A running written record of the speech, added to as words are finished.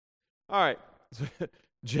All right,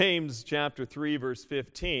 James chapter 3, verse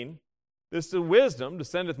 15. This wisdom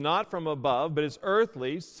descendeth not from above, but is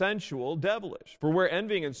earthly, sensual, devilish. For where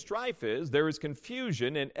envying and strife is, there is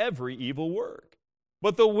confusion in every evil work.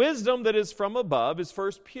 But the wisdom that is from above is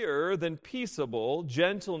first pure, then peaceable,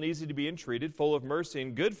 gentle and easy to be entreated, full of mercy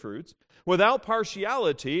and good fruits, without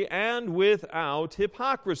partiality and without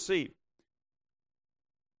hypocrisy.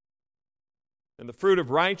 And the fruit of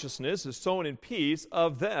righteousness is sown in peace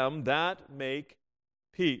of them that make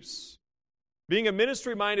peace. Being a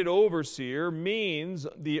ministry-minded overseer means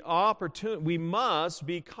the opportunity. We must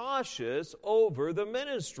be cautious over the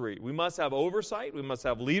ministry. We must have oversight. We must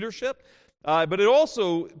have leadership. But it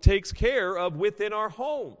also takes care of within our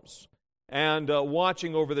homes and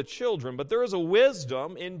watching over the children. But there is a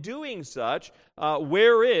wisdom in doing such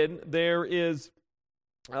wherein there is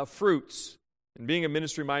fruits. And being a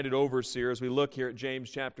ministry-minded overseer, as we look here at James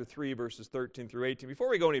chapter 3, verses 13 through 18. Before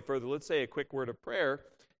we go any further, let's say a quick word of prayer,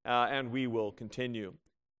 and we will continue.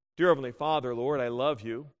 Dear Heavenly Father, Lord, I love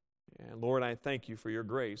you. And Lord, I thank you for your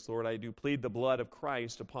grace. Lord, I do plead the blood of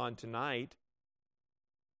Christ upon tonight.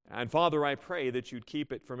 And Father, I pray that you'd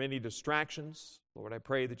keep it from any distractions. Lord, I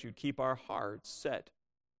pray that you'd keep our hearts set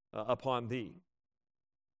upon thee.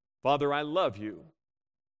 Father, I love you,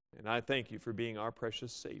 and I thank you for being our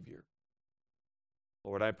precious Savior.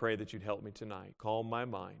 Lord, I pray that you'd help me tonight. Calm my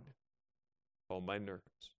mind, calm my nerves.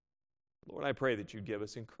 Lord, I pray that you'd give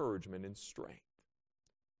us encouragement and strength.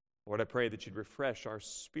 Lord, I pray that you'd refresh our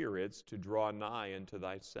spirits to draw nigh unto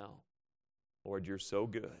thyself. Lord, you're so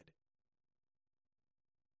good.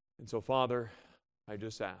 And so, Father, I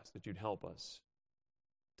just ask that you'd help us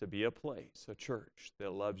to be a place, a church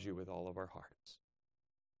that loves you with all of our hearts.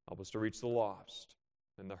 Help us to reach the lost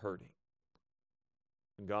and the hurting.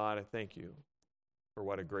 And God, I thank you for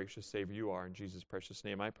what a gracious Savior you are. In Jesus' precious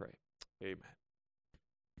name I pray. Amen.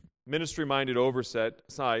 Ministry-minded oversight,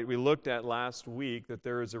 we looked at last week that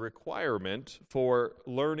there is a requirement for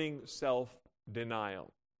learning self-denial.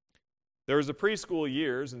 There is a preschool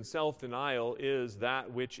years, and self-denial is that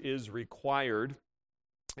which is required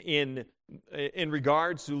in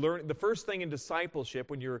regards to learning. The first thing in discipleship,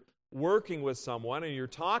 when you're working with someone and you're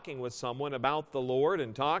talking with someone about the Lord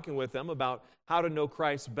and talking with them about how to know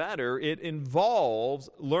Christ better, it involves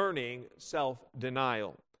learning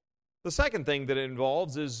self-denial. The second thing that it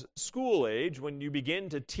involves is school age, when you begin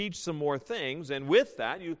to teach some more things, and with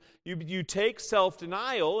that, you take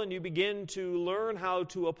self-denial and you begin to learn how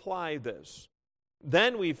to apply this.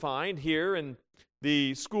 Then we find here in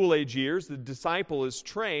the school age years, the disciple is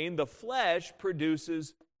trained, the flesh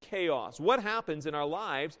produces chaos. What happens in our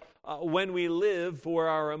lives when we live for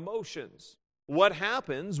our emotions? What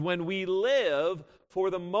happens when we live for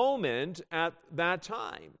the moment at that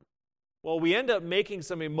time? Well, we end up making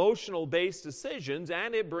some emotional-based decisions,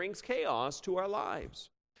 and it brings chaos to our lives.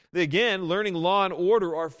 Again, learning law and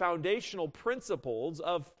order are foundational principles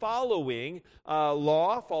of following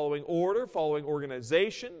law, following order, following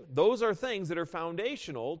organization. Those are things that are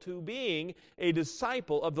foundational to being a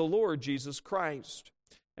disciple of the Lord Jesus Christ.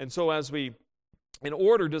 And so an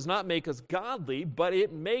order does not make us godly, but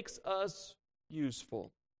it makes us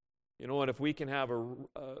useful. You know, and if we can have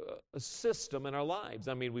a system in our lives,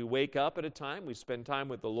 I mean, we wake up at a time, we spend time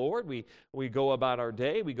with the Lord, we go about our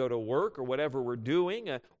day, we go to work or whatever we're doing.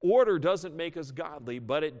 Order doesn't make us godly,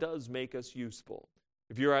 but it does make us useful.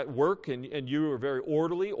 If you're at work and you are a very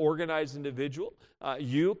orderly, organized individual,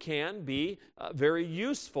 you can be very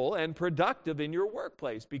useful and productive in your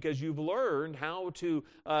workplace because you've learned how to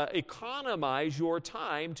economize your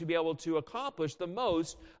time to be able to accomplish the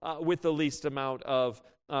most with the least amount of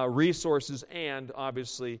resources and,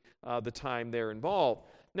 obviously, the time there involved.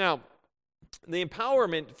 Now, the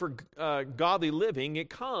empowerment for godly living, it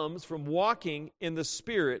comes from walking in the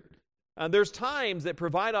Spirit. There's times that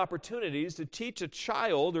provide opportunities to teach a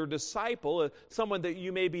child or disciple, someone that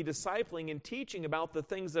you may be discipling and teaching about the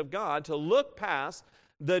things of God, to look past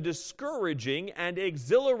the discouraging and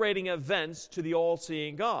exhilarating events to the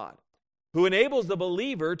all-seeing God, who enables the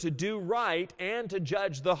believer to do right and to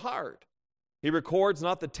judge the heart. He records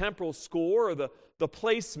not the temporal score or the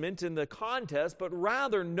placement in the contest, but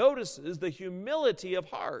rather notices the humility of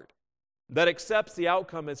heart that accepts the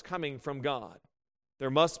outcome as coming from God.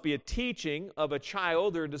 There must be a teaching of a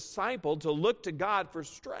child or a disciple to look to God for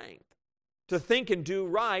strength, to think and do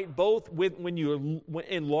right, both when you're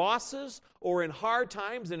in losses or in hard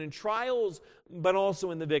times and in trials, but also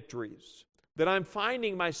in the victories. That I'm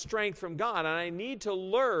finding my strength from God, and I need to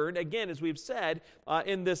learn, again, as we've said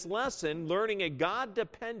in this lesson, learning a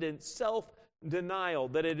God-dependent, denial,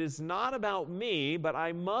 that it is not about me, but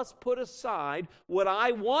I must put aside what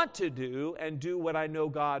I want to do and do what I know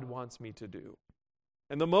God wants me to do.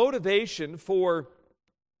 And the motivation for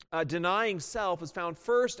denying self is found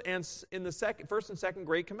first and second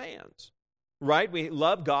great commands. Right? We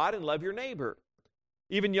love God and love your neighbor.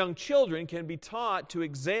 Even young children can be taught to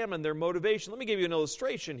examine their motivation. Let me give you an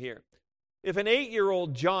illustration here. If an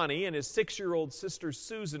 8-year-old Johnny and his 6-year-old sister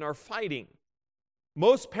Susan are fighting,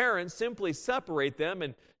 most parents simply separate them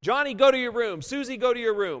and, Johnny, go to your room, Susie, go to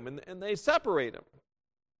your room, and they separate them.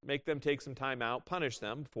 Make them take some time out, punish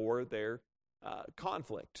them for their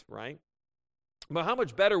conflict, right? But how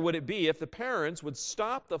much better would it be if the parents would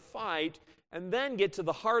stop the fight and then get to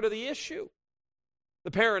the heart of the issue? The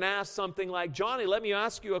parent asks something like, Johnny, let me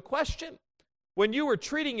ask you a question. When you were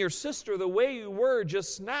treating your sister the way you were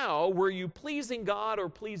just now, were you pleasing God or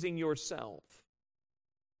pleasing yourself?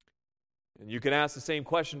 And you can ask the same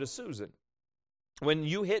question to Susan. When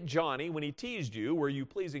you hit Johnny, when he teased you, were you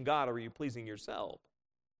pleasing God or were you pleasing yourself?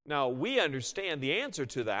 Now, we understand the answer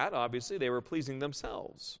to that. Obviously, they were pleasing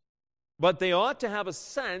themselves. But they ought to have a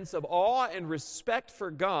sense of awe and respect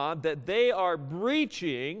for God, that they are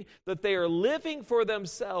breaching, that they are living for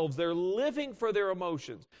themselves, they're living for their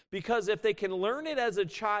emotions. Because if they can learn it as a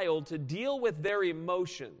child to deal with their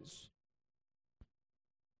emotions,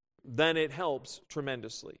 then it helps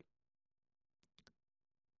tremendously.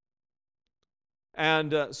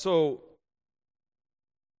 And so,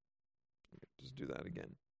 just do that again.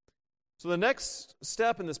 So the next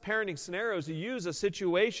step in this parenting scenario is to use a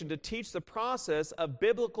situation to teach the process of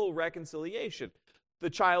biblical reconciliation. The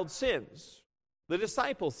child sins. The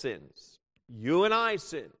disciple sins. You and I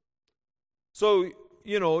sin. So,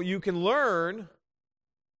 you can learn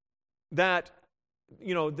that,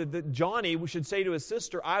 that Johnny should say to his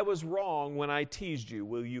sister, I was wrong when I teased you.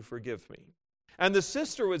 Will you forgive me? And the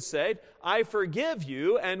sister would say, I forgive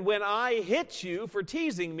you, and when I hit you for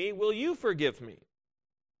teasing me, will you forgive me?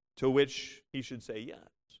 To which he should say yes.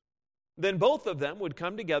 Then both of them would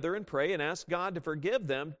come together and pray and ask God to forgive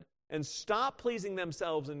them and stop pleasing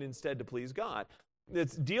themselves and instead to please God.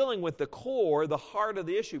 It's dealing with the core, the heart of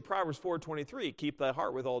the issue. Proverbs 4:23, keep thy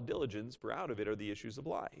heart with all diligence, for out of it are the issues of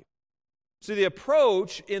life. So the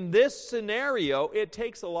approach in this scenario, it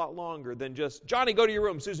takes a lot longer than just, Johnny, go to your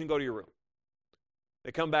room, Susan, go to your room.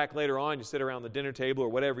 They come back later on, you sit around the dinner table or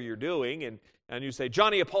whatever you're doing, and you say,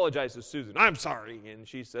 Johnny, apologize to Susan. I'm sorry. And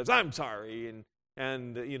she says, I'm sorry.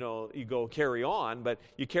 And you go carry on, but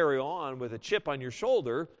you carry on with a chip on your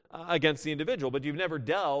shoulder against the individual, but you've never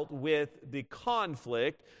dealt with the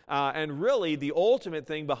conflict. And really, the ultimate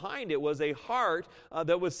thing behind it was a heart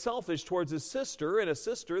that was selfish towards his sister and a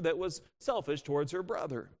sister that was selfish towards her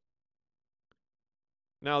brother.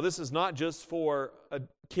 Now, this is not just for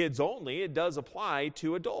kids only. It does apply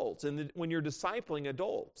to adults. And when you're discipling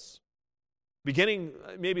adults, beginning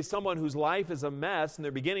maybe someone whose life is a mess and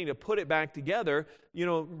they're beginning to put it back together,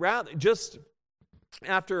 rather just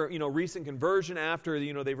after recent conversion, after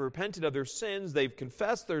they've repented of their sins, they've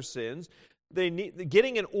confessed their sins, they need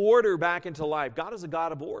getting an order back into life. God is a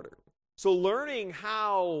God of order. So learning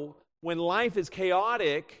how, when life is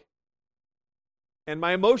chaotic and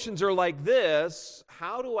my emotions are like this,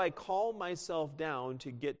 how do I calm myself down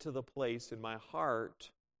to get to the place in my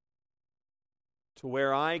heart to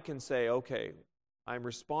where I can say, okay, I'm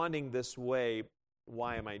responding this way,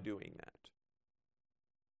 why am I doing that?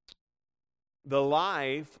 The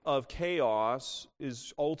life of chaos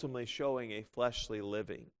is ultimately showing a fleshly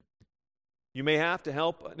living. You may have to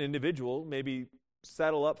help an individual maybe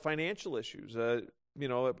settle up financial issues. A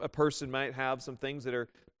person might have some things that are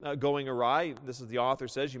going awry. This is the author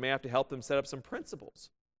says, you may have to help them set up some principles.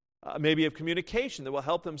 Maybe of communication that will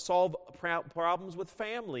help them solve problems with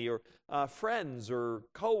family or friends or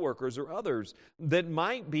coworkers or others that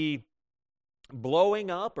might be blowing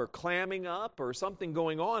up or clamming up or something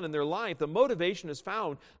going on in their life. The motivation is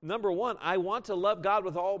found, number one, I want to love God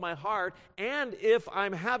with all my heart, and if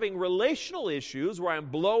I'm having relational issues where I'm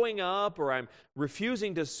blowing up or I'm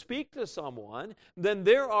refusing to speak to someone, then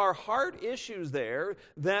there are heart issues there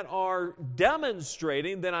that are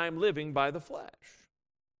demonstrating that I'm living by the flesh.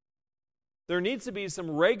 There needs to be some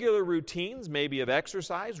regular routines, maybe of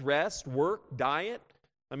exercise, rest, work, diet.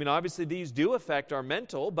 I mean, obviously these do affect our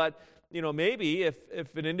mental, but maybe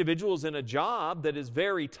if an individual is in a job that is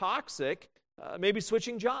very toxic, maybe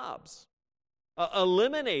switching jobs.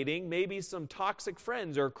 Eliminating maybe some toxic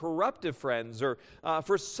friends or corruptive friends, or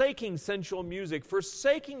forsaking sensual music,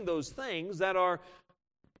 forsaking those things that are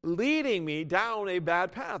leading me down a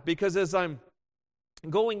bad path. Because as I'm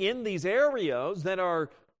going in these areas that are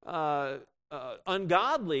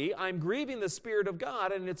ungodly, I'm grieving the Spirit of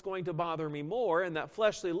God, and it's going to bother me more, and that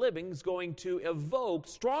fleshly living is going to evoke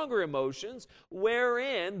stronger emotions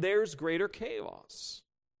wherein there's greater chaos.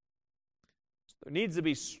 There needs to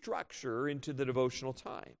be structure into the devotional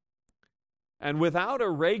time. And without a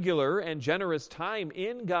regular and generous time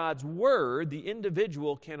in God's Word, the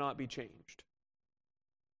individual cannot be changed.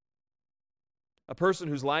 A person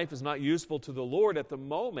whose life is not useful to the Lord at the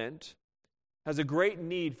moment has a great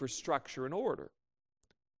need for structure and order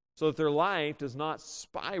so that their life does not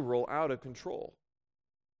spiral out of control.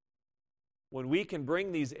 When we can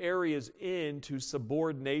bring these areas into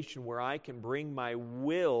subordination where I can bring my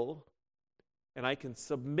will and I can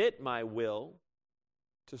submit my will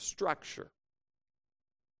to structure,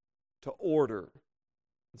 to order,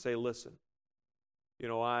 and say, listen,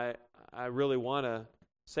 I really want to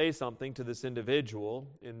say something to this individual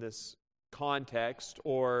in this context,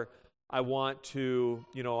 or I want to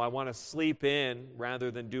sleep in rather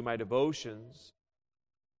than do my devotions.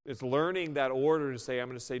 It's learning that order to say, I'm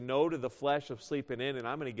going to say no to the flesh of sleeping in, and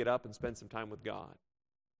I'm going to get up and spend some time with God.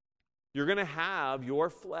 You're going to have your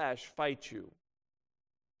flesh fight you.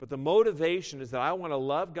 But the motivation is that I want to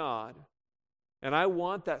love God, and I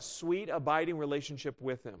want that sweet, abiding relationship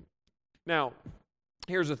with Him. Now,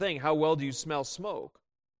 here's the thing. How well do you smell smoke?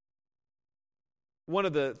 One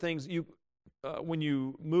of the things when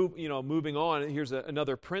you move, moving on, here's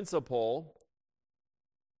another principle.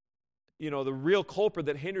 The real culprit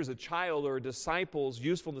that hinders a child or a disciple's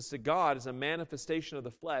usefulness to God is a manifestation of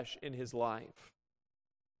the flesh in his life.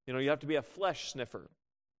 You have to be a flesh sniffer.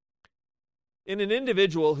 In an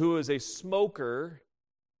individual who is a smoker,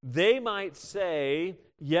 they might say,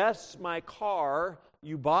 yes, my car,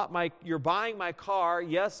 you're buying my car,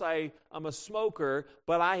 yes, I'm a smoker,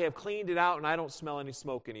 but I have cleaned it out and I don't smell any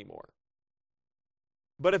smoke anymore.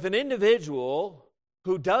 But if an individual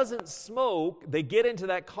who doesn't smoke, they get into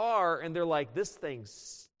that car and they're like, this thing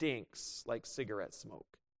stinks like cigarette smoke.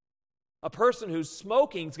 A person who's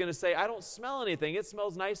smoking is going to say, I don't smell anything. It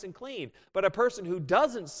smells nice and clean. But a person who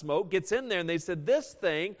doesn't smoke gets in there and they said, this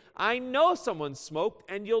thing, I know someone smoked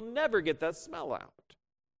and you'll never get that smell out.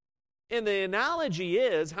 And the analogy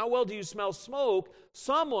is, how well do you smell smoke?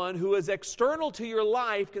 Someone who is external to your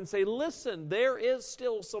life can say, listen, there is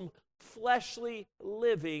still some fleshly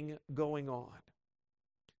living going on.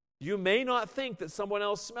 You may not think that someone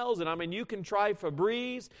else smells it. I mean, you can try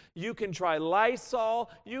Febreze, you can try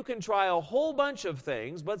Lysol, you can try a whole bunch of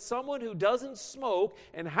things, but someone who doesn't smoke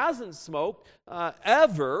and hasn't smoked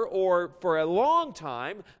ever or for a long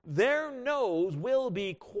time, their nose will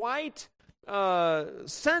be quite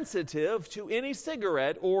sensitive to any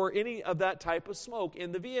cigarette or any of that type of smoke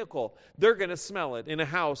in the vehicle. They're going to smell it in a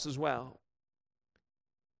house as well.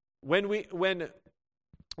 When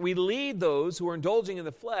we lead those who are indulging in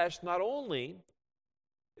the flesh, not only,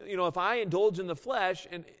 if I indulge in the flesh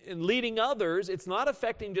and leading others, it's not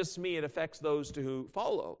affecting just me, it affects those who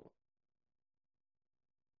follow.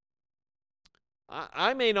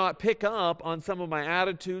 I may not pick up on some of my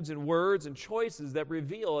attitudes and words and choices that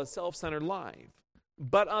reveal a self-centered life,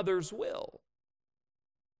 but others will.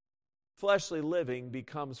 Fleshly living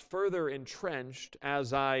becomes further entrenched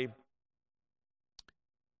as I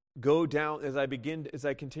go down, as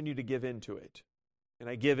I continue to give into it. And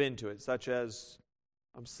I give into it, such as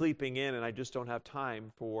I'm sleeping in and I just don't have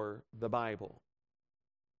time for the Bible.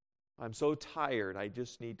 I'm so tired, I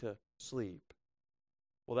just need to sleep.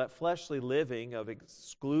 Well, that fleshly living of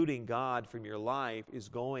excluding God from your life is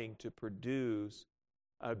going to produce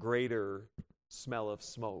a greater smell of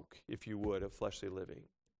smoke, if you would, of fleshly living.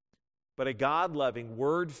 But a God-loving,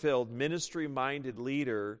 word-filled, ministry-minded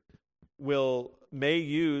leader may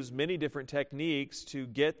use many different techniques to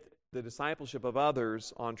get the discipleship of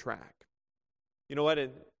others on track. You know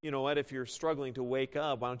what? If you're struggling to wake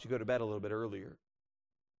up, why don't you go to bed a little bit earlier?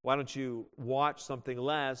 Why don't you watch something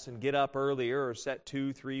less and get up earlier, or set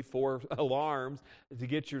 2, 3, 4 alarms to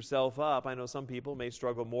get yourself up? I know some people may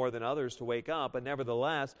struggle more than others to wake up, but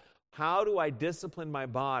nevertheless, how do I discipline my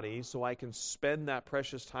body so I can spend that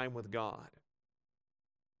precious time with God?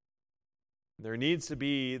 There needs to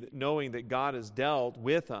be knowing that God has dealt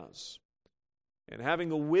with us and having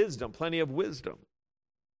a wisdom, plenty of wisdom.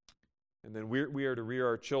 And then we are to rear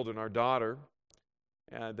our children, our daughter,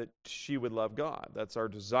 that she would love God. That's our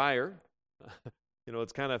desire.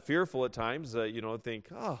 It's kind of fearful at times, think,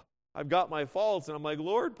 I've got my faults, and I'm like,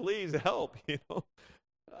 Lord, please help,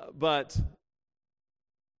 But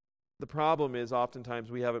the problem is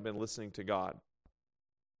oftentimes we haven't been listening to God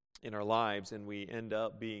in our lives, and we end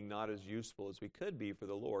up being not as useful as we could be for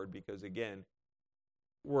the Lord because, again,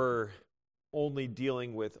 we're only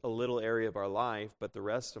dealing with a little area of our life, but the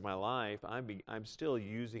rest of my life, I'm still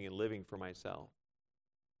using and living for myself.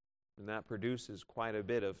 And that produces quite a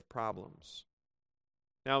bit of problems.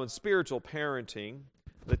 Now, in spiritual parenting,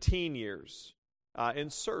 the teen years, in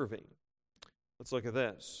serving, let's look at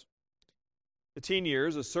this. The teen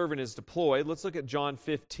years, a servant is deployed. Let's look at John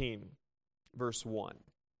 15, verse 1.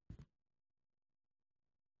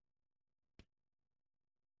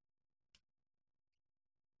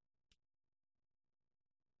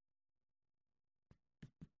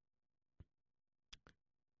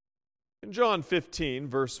 In John 15,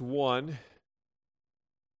 verse 1,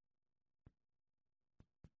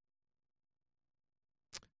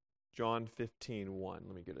 John 15, 1.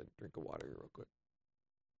 Let me get a drink of water here real quick.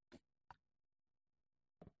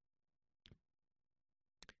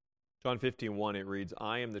 John 15, 1, it reads,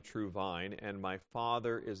 I am the true vine, and my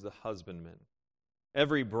Father is the husbandman.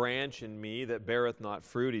 Every branch in me that beareth not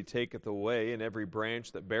fruit, he taketh away, and every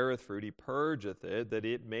branch that beareth fruit, he purgeth it, that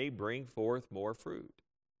it may bring forth more fruit.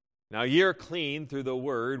 Now ye are clean through the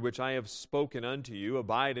word which I have spoken unto you.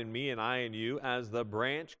 Abide in me, and I in you, as the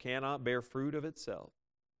branch cannot bear fruit of itself,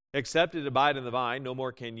 except it abide in the vine. No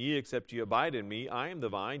more can ye, except ye abide in me. I am the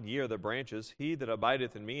vine, ye are the branches. He that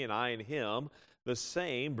abideth in me, and I in him, the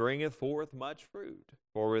same bringeth forth much fruit.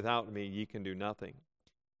 For without me ye can do nothing.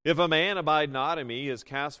 If a man abide not in me, he is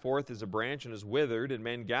cast forth as a branch and is withered, and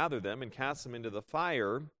men gather them and cast them into the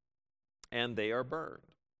fire, and they are burned.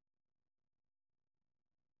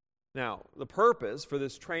 Now, the purpose for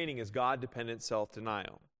this training is God-dependent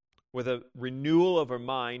self-denial, with a renewal of our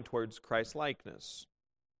mind towards Christ-likeness,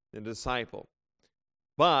 the disciple.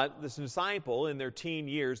 But this disciple, in their teen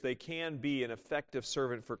years, they can be an effective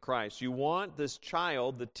servant for Christ. You want this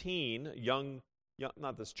child, the teen,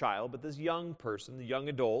 not this child, but this young person, the young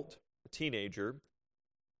adult, the teenager,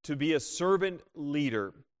 to be a servant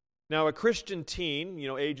leader. Now, a Christian teen,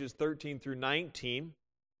 ages 13 through 19,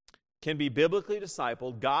 can be biblically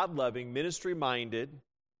discipled, God-loving, ministry-minded,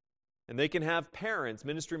 and they can have parents,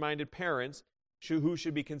 ministry-minded parents, who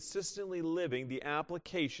should be consistently living the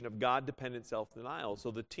application of God-dependent self-denial. So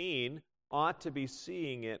the teen ought to be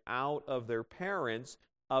seeing it out of their parents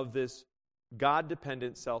of this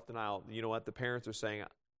God-dependent self-denial. You know what? The parents are saying,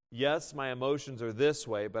 yes, my emotions are this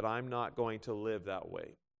way, but I'm not going to live that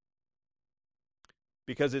way.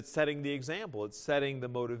 Because it's setting the example. It's setting the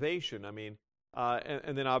motivation.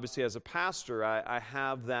 And then obviously as a pastor, I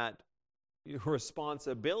have that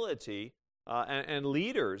responsibility, and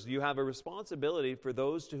leaders, you have a responsibility for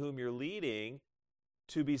those to whom you're leading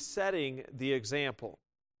to be setting the example.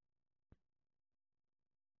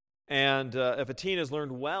 And if a teen has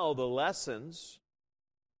learned well the lessons,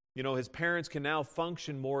 his parents can now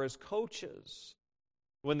function more as coaches.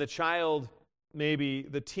 When the child, maybe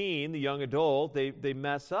the teen, the young adult, they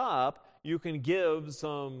mess up, you can give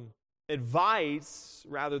some advice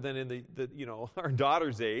rather than in the our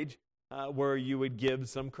daughter's age, where you would give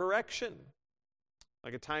some correction,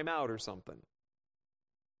 like a timeout or something.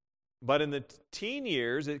 But in the teen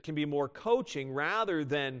years, it can be more coaching rather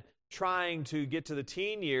than trying to get to the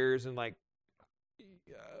teen years and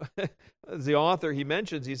as the author, he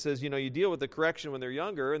mentions, he says, you deal with the correction when they're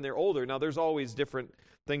younger and they're older. Now, there's always different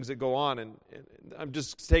things that go on, and I'm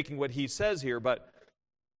just taking what he says here, but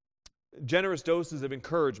generous doses of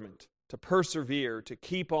encouragement to persevere, to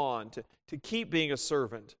keep on, to keep being a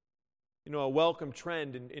servant. A welcome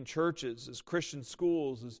trend in churches, as Christian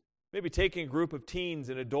schools, is maybe taking a group of teens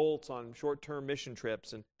and adults on short-term mission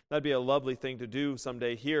trips, and that'd be a lovely thing to do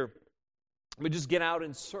someday here. But just get out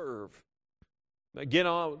and serve. Get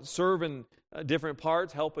on, serve in different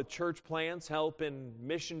parts, help with church plants, help in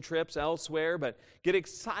mission trips elsewhere, but get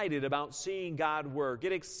excited about seeing God work.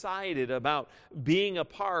 Get excited about being a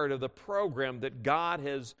part of the program that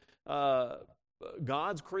God's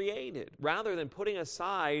created. Rather than putting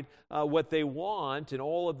aside what they want and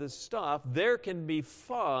all of this stuff, there can be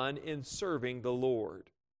fun in serving the Lord.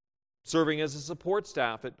 Serving as a support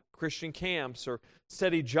staff at Christian camps or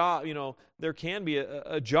steady job, there can be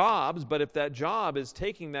a jobs, but if that job is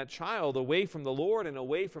taking that child away from the Lord and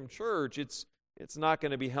away from church, it's not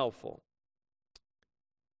going to be helpful.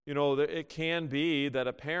 It can be that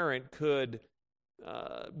a parent could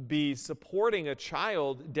be supporting a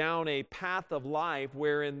child down a path of life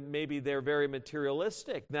wherein maybe they're very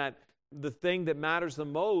materialistic, that the thing that matters the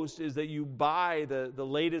most is that you buy the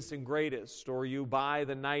latest and greatest, or you buy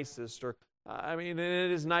the nicest, or it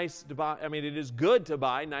is nice to buy. It is good to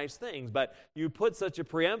buy nice things, but you put such a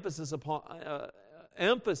preemphasis upon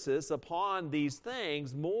emphasis upon these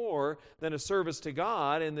things more than a service to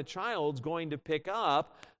God, and the child's going to pick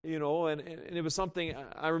up, and it was something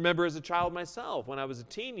I remember as a child myself, when I was in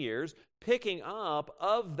teen years, picking up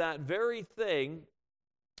of that very thing,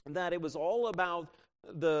 that it was all about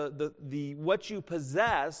the what you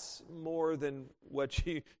possess more than what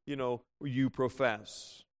you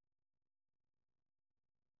profess.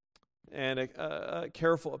 And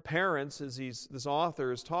careful parents, as this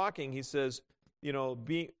author is talking, he says,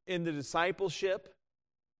 being in the discipleship,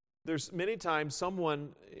 there's many times someone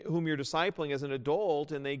whom you're discipling as an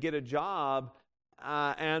adult, and they get a job,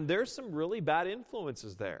 and there's some really bad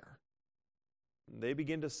influences there. They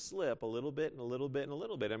begin to slip a little bit and a little bit and a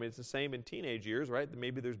little bit. I mean, it's the same in teenage years, right?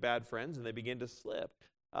 Maybe there's bad friends, and they begin to slip.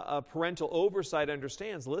 A parental oversight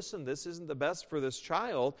understands, listen, this isn't the best for this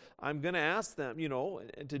child. I'm going to ask them,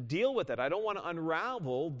 to deal with it. I don't want to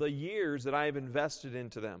unravel the years that I have invested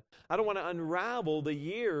into them. I don't want to unravel the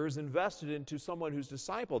years invested into someone who's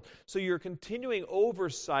discipled. So you're continuing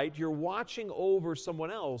oversight. You're watching over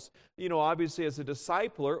someone else. Obviously as a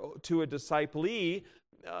discipler to a disciplee,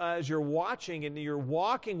 as you're watching and you're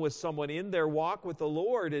walking with someone in their walk with the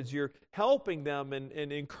Lord, as you're helping them and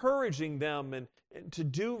encouraging them and to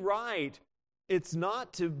do right, it's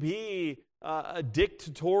not to be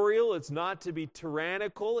dictatorial, it's not to be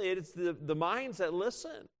tyrannical, it's the mindset,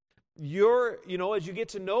 listen, as you get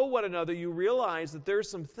to know one another, you realize that there's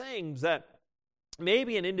some things that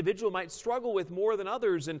maybe an individual might struggle with more than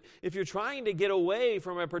others, and if you're trying to get away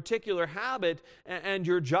from a particular habit and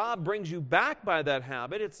your job brings you back by that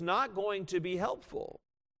habit, it's not going to be helpful.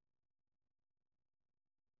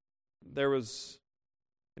 There was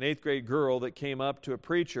an 8th grade girl that came up to a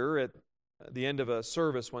preacher at the end of a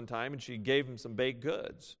service one time, and she gave him some baked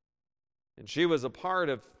goods. And she was a part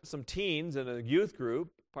of some teens in a youth group,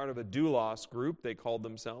 part of a doulos group, they called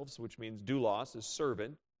themselves, which means doulos is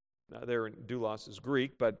servant. Doulos is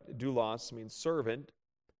Greek, but doulos means servant.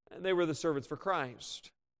 And they were the servants for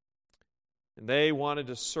Christ. And they wanted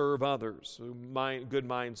to serve others, good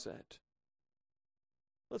mindset.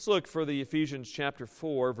 Let's look for the Ephesians chapter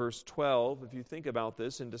 4, verse 12. If you think about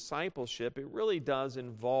this, in discipleship, it really does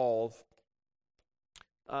involve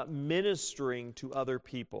ministering to other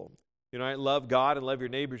people. Love God and love your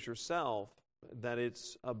neighbors yourself, that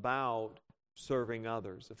it's about serving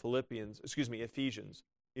others.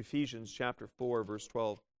 Ephesians chapter 4, verse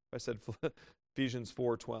 12. I said Ephesians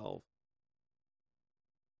 4:12.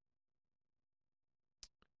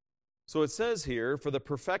 So it says here, for the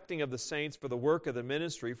perfecting of the saints, for the work of the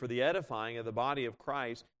ministry, for the edifying of the body of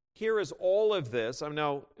Christ. Here is all of this. I'm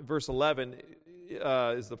now, verse 11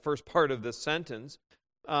 is the first part of this sentence.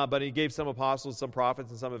 But he gave some apostles, some prophets,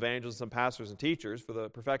 and some evangelists, some pastors and teachers for the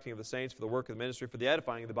perfecting of the saints, for the work of the ministry, for the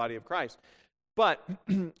edifying of the body of Christ. But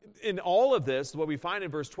in all of this, what we find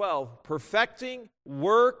in verse 12, perfecting,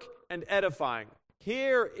 work, and edifying.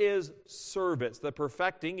 Here is service. The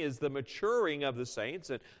perfecting is the maturing of the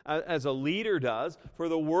saints, and as a leader does. For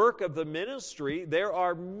the work of the ministry, there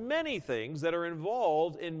are many things that are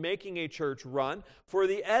involved in making a church run. For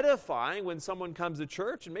the edifying, when someone comes to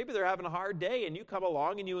church, and maybe they're having a hard day, and you come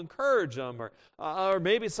along and you encourage them, or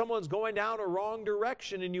maybe someone's going down a wrong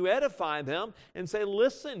direction, and you edify them and say,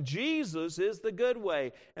 listen, Jesus is the good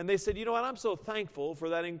way. And they said, you know what, I'm so thankful for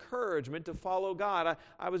that encouragement to follow God.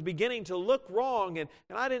 I was beginning to look wrong, and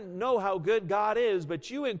I didn't know how good God is, but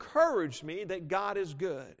you encouraged me that God is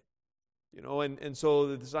good. And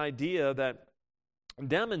so this idea that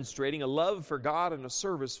demonstrating a love for God and a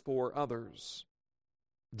service for others.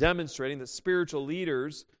 Demonstrating that spiritual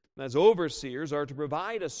leaders, as overseers, are to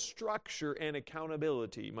provide a structure and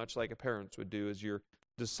accountability, much like a parent would do as you're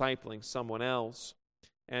discipling someone else,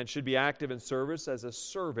 and should be active in service as a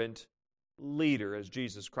servant leader, as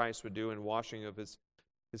Jesus Christ would do in washing of his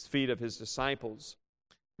feet of his disciples.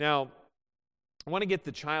 Now, I want to get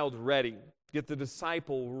the child ready, get the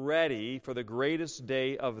disciple ready for the greatest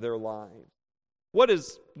day of their life. What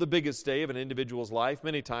is the biggest day of an individual's life?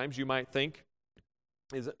 Many times you might think,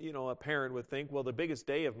 a parent would think, well, the biggest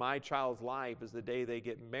day of my child's life is the day they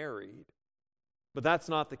get married. But that's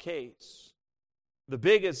not the case. The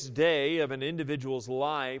biggest day of an individual's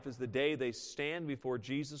life is the day they stand before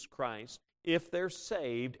Jesus Christ, if they're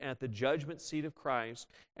saved, at the judgment seat of Christ,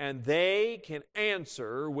 and they can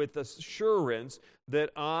answer with assurance that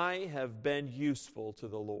I have been useful to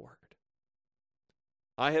the Lord.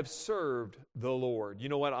 I have served the Lord. You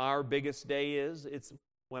know what our biggest day is? It's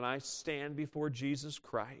when I stand before Jesus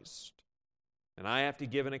Christ, and I have to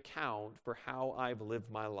give an account for how I've lived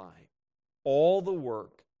my life. All the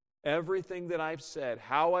work, Everything that I've said,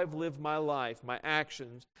 how I've lived my life, my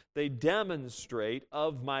actions, they demonstrate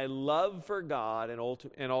of my love for God and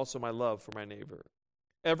also my love for my neighbor.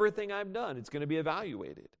 Everything I've done, it's going to be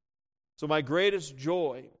evaluated. So my greatest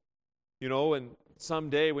joy, and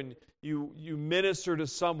someday when you minister to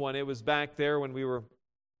someone, it was back there when we were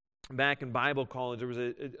back in Bible college, there was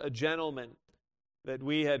a gentleman that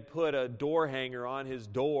we had put a door hanger on his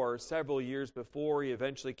door several years before he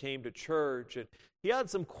eventually came to church. And he had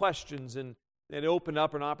some questions, and it opened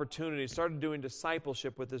up an opportunity. He started doing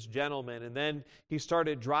discipleship with this gentleman, and then he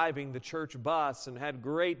started driving the church bus and had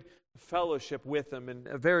great fellowship with him, and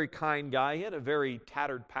a very kind guy. He had a very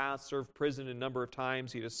tattered past, served prison a number of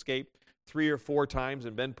times. He'd escaped 3 or 4 times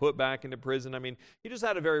and been put back into prison. I mean, he just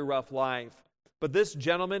had a very rough life. But this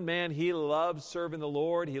gentleman, man, he loved serving the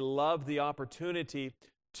Lord. He loved the opportunity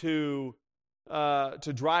to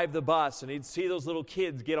drive the bus, and he'd see those little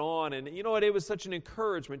kids get on. And you know what? It was such an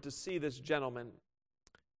encouragement to see this gentleman.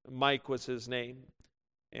 Mike was his name.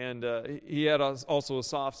 And he had also a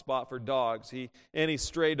soft spot for dogs. Any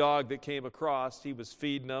stray dog that came across, he was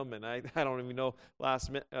feeding them. And I don't even know last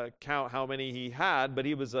count how many he had, but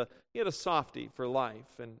he had a softie for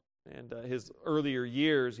life. And his earlier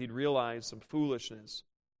years, he'd realized some foolishness.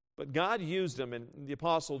 But God used him, and the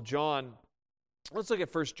Apostle John, let's look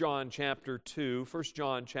at 1 John chapter 2. 1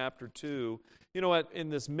 John chapter 2. You know what? In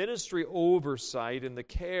this ministry oversight and the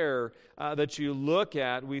care that you look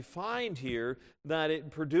at, we find here that it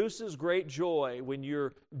produces great joy when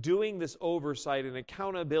you're doing this oversight and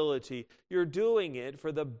accountability. You're doing it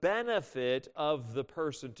for the benefit of the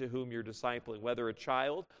person to whom you're discipling, whether a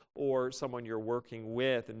child or someone you're working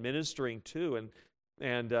with and ministering to.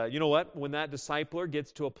 And you know what? When that discipler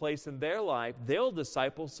gets to a place in their life, they'll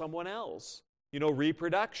disciple someone else.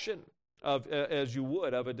 Reproduction as you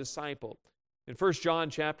would of a disciple. In 1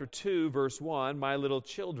 John chapter 2, verse 1, "My little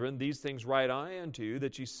children, these things write I unto you,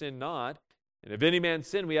 that ye sin not. And if any man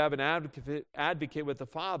sin, we have an advocate with the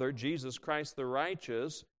Father, Jesus Christ the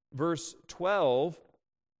righteous." Verse 12,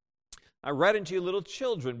 "I write unto you, little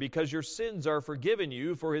children, because your sins are forgiven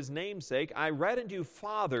you for his name's sake. I write unto you,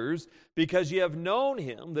 fathers, because ye have known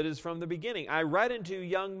him that is from the beginning. I write unto you,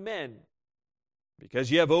 young men,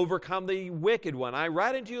 because ye have overcome the wicked one. I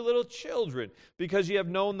write unto you, little children, because ye have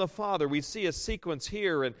known the Father." We see a sequence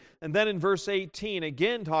here. And then in verse 18,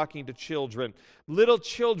 again talking to children. "Little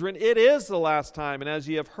children, it is the last time, and as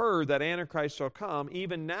ye have heard that Antichrist shall come,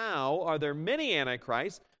 even now are there many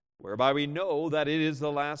Antichrists, whereby we know that it is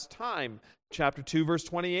the last time." Chapter 2, verse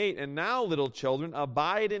 28, "And now, little children,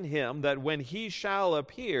 abide in him, that when he shall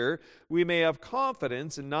appear, we may have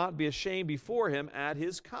confidence and not be ashamed before him at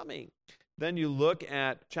his coming." Then you look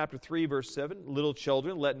at chapter 3, verse 7, "Little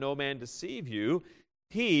children, let no man deceive you.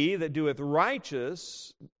 He that doeth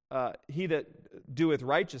righteousness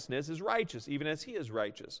is righteous, even as he is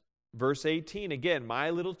righteous." Verse 18, again, "My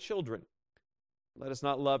little children, let us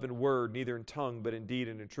not love in word, neither in tongue, but in deed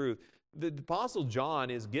and in truth." The Apostle John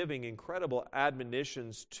is giving incredible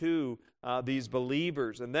admonitions to these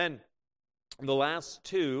believers. And then the last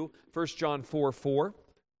two, 1 John 4:4.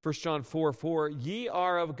 1 John 4:4, "Ye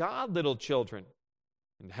are of God, little children,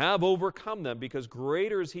 and have overcome them, because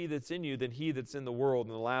greater is he that's in you than he that's in the world."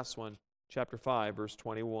 And the last one, chapter 5, verse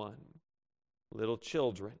 21, "Little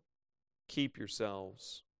children, keep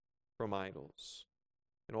yourselves from idols."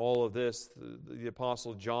 In all of this, the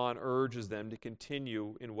Apostle John urges them to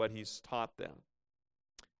continue in what he's taught them.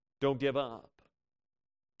 Don't give up.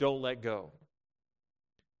 Don't let go.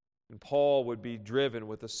 And Paul would be driven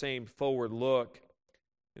with the same forward look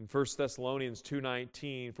in 1 Thessalonians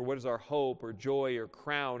 2:19, "For what is our hope or joy or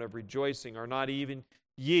crown of rejoicing? Are not even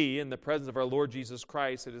ye in the presence of our Lord Jesus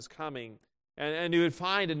Christ at his coming?" And you would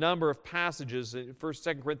find a number of passages in 1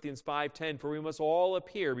 2 Corinthians 5:10, "For we must all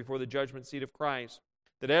appear before the judgment seat of Christ,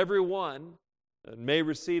 that every one may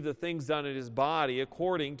receive the things done in his body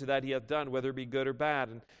according to that he hath done, whether it be good or bad."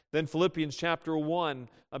 And then Philippians chapter 1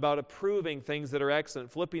 about approving things that are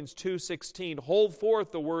excellent. Philippians 2:16, "Hold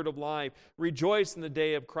forth the word of life. Rejoice in the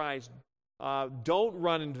day of Christ. Don't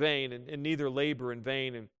run in vain and neither labor in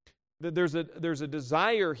vain." And there's a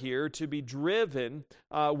desire here to be driven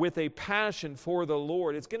with a passion for the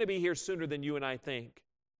Lord. It's going to be here sooner than you and I think.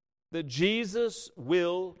 That Jesus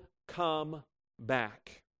will come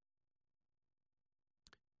back.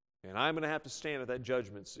 And I'm going to have to stand at that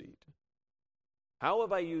judgment seat. How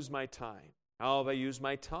have I used my time? How have I used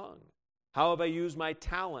my tongue? How have I used my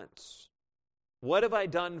talents? What have I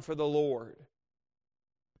done for the Lord?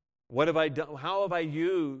 What have I done? How have I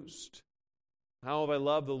used? How have I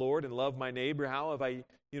loved the Lord and loved my neighbor? How have I,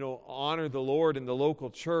 honored the Lord in the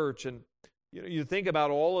local church? And You think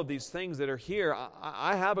about all of these things that are here.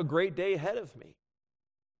 I have a great day ahead of me.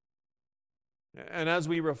 And as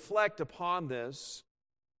we reflect upon this,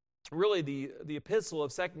 really the epistle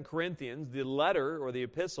of 2 Corinthians, the letter or the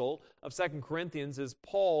epistle of 2 Corinthians is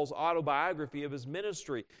Paul's autobiography of his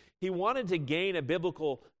ministry. He wanted to gain a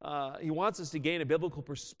biblical, he wants us to gain a biblical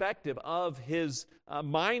perspective of his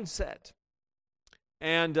mindset.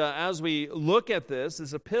 And as we look at this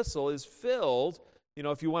epistle is filled,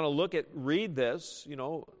 if you want to read this,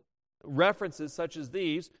 references such as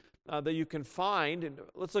these that you can find. And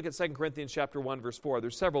let's look at 2 Corinthians chapter 1, verse 4.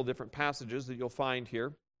 There's several different passages that you'll find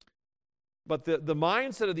here. But the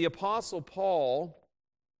mindset of the Apostle Paul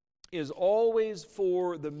is always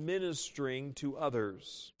for the ministering to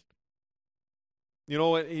others.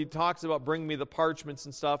 He talks about bring me the parchments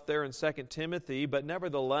and stuff there in 2 Timothy, but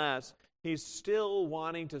nevertheless, he's still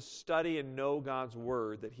wanting to study and know God's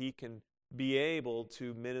Word that he can be able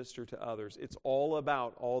to minister to others. It's all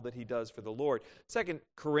about all that he does for the Lord. 2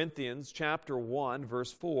 Corinthians chapter 1,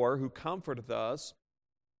 verse 4, who comforteth us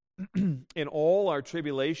in all our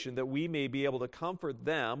tribulation, that we may be able to comfort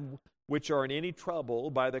them which are in any trouble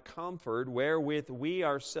by the comfort wherewith we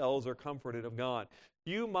ourselves are comforted of God.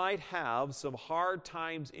 You might have some hard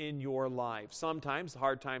times in your life. Sometimes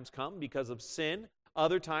hard times come because of sin.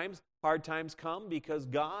 Other times hard times come because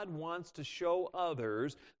God wants to show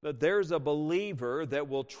others that there's a believer that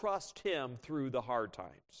will trust Him through the hard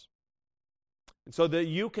times. And so that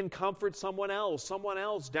you can comfort someone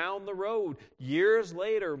else down the road, years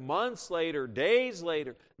later, months later, days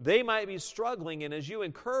later. They might be struggling, and as you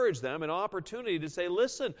encourage them, an opportunity to say,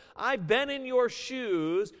 listen, I've been in your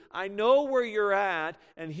shoes, I know where you're at,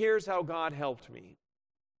 and here's how God helped me.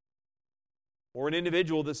 Or an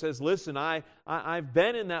individual that says, listen, I've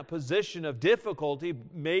been in that position of difficulty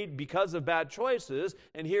made because of bad choices,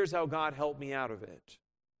 and here's how God helped me out of it.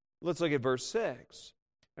 Let's look at verse 6.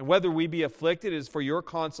 And whether we be afflicted is for your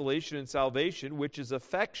consolation and salvation, which is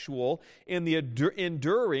effectual in the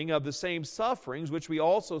enduring of the same sufferings which we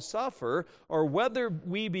also suffer, or whether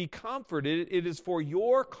we be comforted, it is for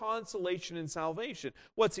your consolation and salvation.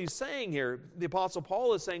 What's he saying here? The Apostle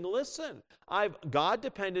Paul is saying, listen, I've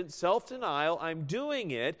God-dependent self-denial, I'm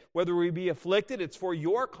doing it. Whether we be afflicted, it's for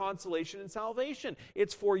your consolation and salvation.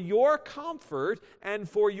 It's for your comfort and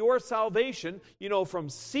for your salvation, from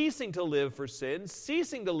ceasing to live for sin,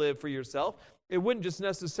 ceasing to live for yourself. It wouldn't just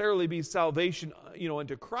necessarily be salvation,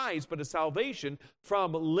 unto Christ, but a salvation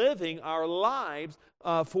from living our lives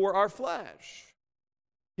for our flesh.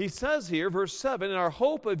 He says here, verse 7, and our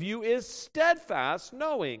hope of you is steadfast,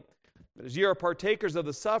 knowing that as ye are partakers of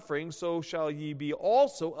the suffering, so shall ye be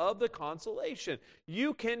also of the consolation.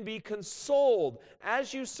 You can be consoled.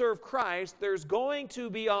 As you serve Christ, there's going to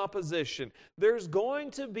be opposition. There's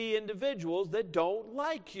going to be individuals that don't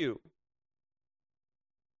like you.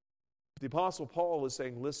 The Apostle Paul is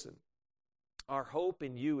saying, listen, our hope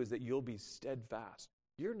in you is that you'll be steadfast.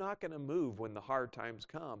 You're not going to move when the hard times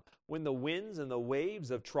come. When the winds and the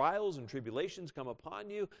waves of trials and tribulations come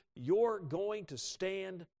upon you, you're going to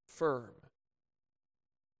stand firm.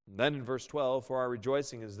 And then in verse 12, for our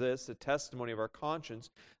rejoicing is this, the testimony of our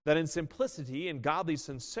conscience, that in simplicity and godly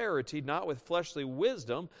sincerity, not with fleshly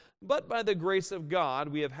wisdom, but by the grace of God,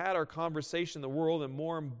 we have had our conversation in the world, and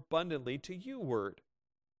more abundantly to you word.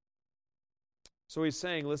 So he's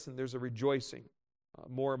saying, listen, there's a rejoicing,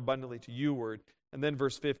 more abundantly to you word. And then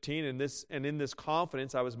verse 15, and in this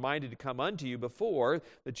confidence I was minded to come unto you before,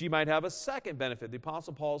 that ye might have a second benefit. The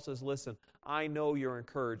Apostle Paul says, listen, I know you're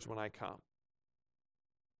encouraged when I come.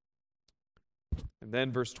 And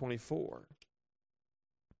then verse 24,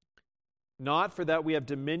 not for that we have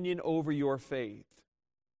dominion over your faith.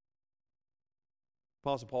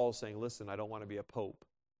 Apostle Paul is saying, listen, I don't want to be a pope.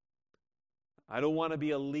 I don't want to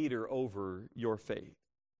be a leader over your faith.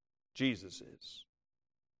 Jesus is.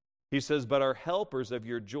 He says, but are helpers of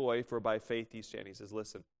your joy, for by faith ye stand. He says,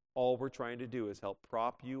 listen, all we're trying to do is help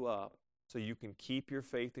prop you up so you can keep your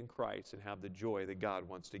faith in Christ and have the joy that God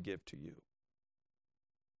wants to give to you.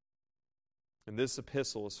 And this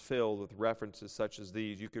epistle is filled with references such as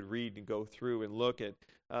these. You could read and go through and look at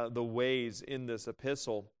the ways in this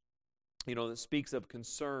epistle, that speaks of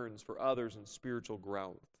concerns for others and spiritual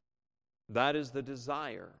growth. That is the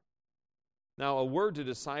desire. Now, a word to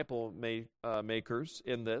disciple makers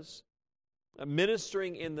in this,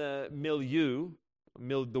 ministering in the milieu,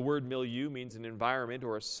 the word milieu means an environment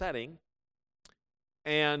or a setting,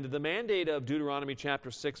 and the mandate of Deuteronomy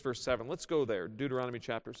chapter 6, verse 7. Let's go there. Deuteronomy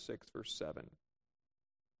chapter 6, verse 7.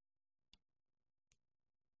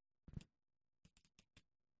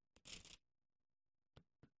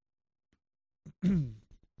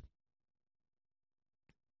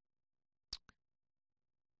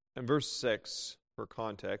 In verse 6, for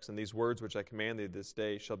context, and these words which I command thee this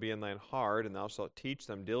day shall be in thine heart, and thou shalt teach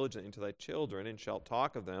them diligently to thy children, and shalt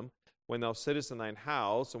talk of them when thou sittest in thine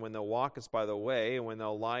house, and when thou walkest by the way, and when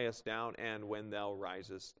thou liest down, and when thou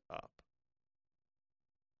risest up.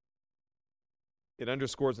 It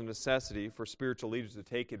underscores the necessity for spiritual leaders to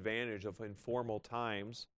take advantage of informal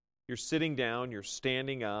times. You're sitting down, you're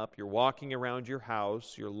standing up, you're walking around your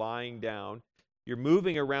house, you're lying down, you're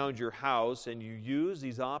moving around your house, and you use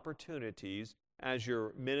these opportunities as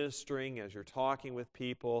you're ministering, as you're talking with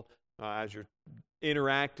people, as you're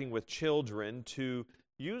interacting with children, to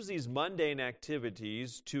use these mundane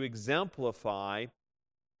activities to exemplify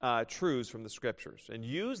truths from the Scriptures and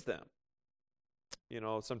use them. You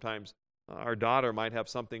know, sometimes our daughter might have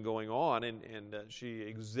something going on, and she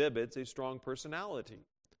exhibits a strong personality.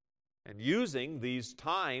 And using these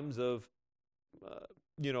times of,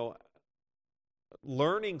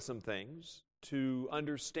 learning some things to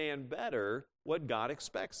understand better what God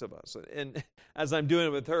expects of us. And as I'm doing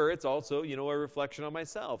it with her, it's also, a reflection on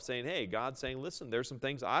myself, saying, hey, God's saying, listen, there's some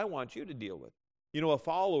things I want you to deal with.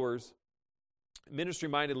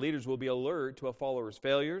 Ministry-minded leaders will be alert to a follower's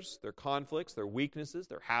failures, their conflicts, their weaknesses,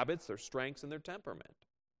 their habits, their strengths, and their temperament.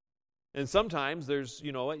 And sometimes there's,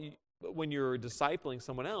 when you're discipling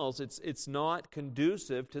someone else, it's not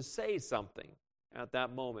conducive to say something at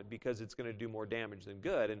that moment because it's going to do more damage than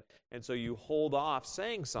good. And so you hold off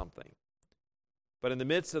saying something. But in the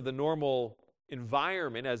midst of the normal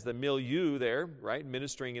environment, as the milieu there, right,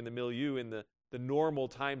 ministering in the milieu in the normal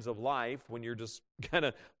times of life, when you're just kind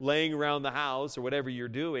of laying around the house or whatever you're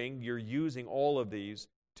doing, you're using all of these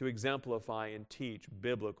to exemplify and teach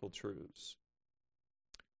biblical truths.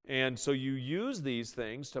 And so you use these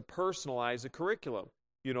things to personalize a curriculum.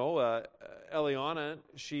 Eliana,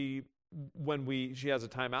 she has a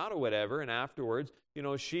time out or whatever, and afterwards,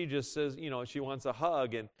 she just says, she wants a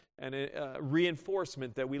hug and a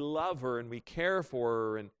reinforcement that we love her and we care for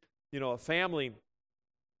her. And, a family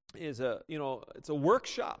is it's a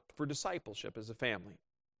workshop for discipleship as a family.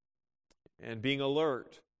 And being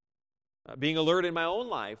alert in my own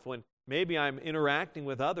life when maybe I'm interacting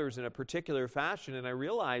with others in a particular fashion and I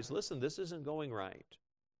realize, listen, this isn't going right.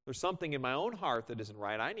 There's something in my own heart that isn't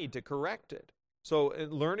right. I need to correct it. So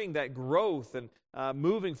learning that growth and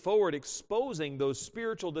moving forward, exposing those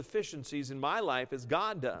spiritual deficiencies in my life as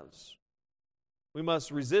God does. We must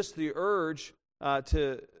resist the urge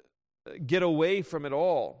to get away from it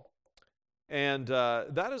all. And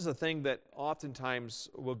that is a thing that oftentimes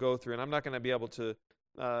we'll go through. And I'm not going to be able to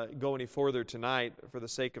go any further tonight for the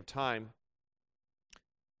sake of time.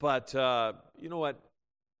 But you know what?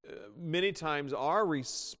 Many times our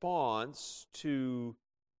response to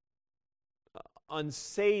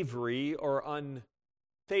unsavory or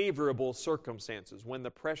unfavorable circumstances, when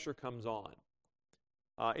the pressure comes on,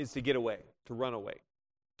 is to get away, to run away,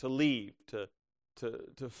 to leave, to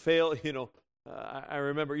fail. I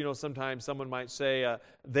remember, sometimes someone might say,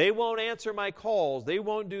 they won't answer my calls, they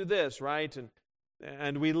won't do this, right?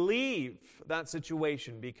 And we leave that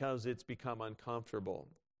situation because it's become uncomfortable.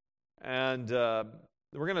 And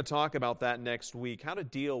we're going to talk about that next week, how to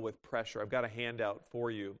deal with pressure. I've got a handout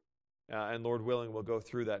for you. And Lord willing, we'll go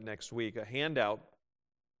through that next week. A handout,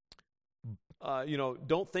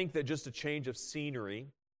 don't think that just a change of scenery,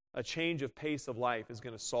 a change of pace of life is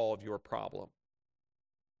going to solve your problem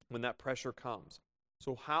when that pressure comes.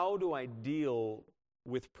 So how do I deal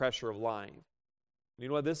with pressure of life? You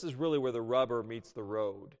know what? This is really where the rubber meets the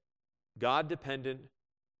road. God-dependent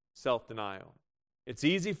self-denial. It's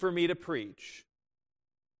easy for me to preach.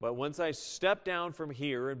 But once I step down from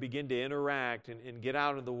here and begin to interact and get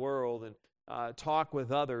out in the world and talk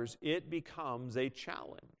with others, it becomes a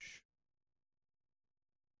challenge.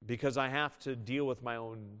 Because I have to deal with my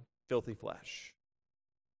own filthy flesh.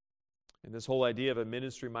 And this whole idea of a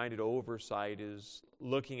ministry-minded oversight is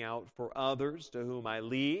looking out for others to whom I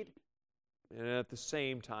lead, and at the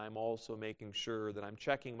same time also making sure that I'm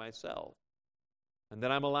checking myself, and that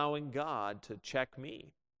I'm allowing God to check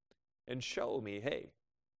me and show me, hey,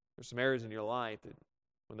 there's some areas in your life that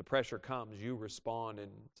when the pressure comes, you respond in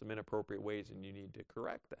some inappropriate ways and you need to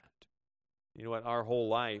correct that. You know what? Our whole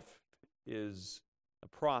life is a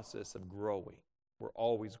process of growing. We're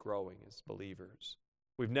always growing as believers.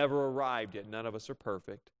 We've never arrived yet. None of us are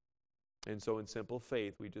perfect. And so in simple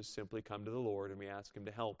faith, we just simply come to the Lord and we ask Him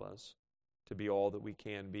to help us to be all that we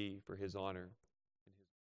can be for His honor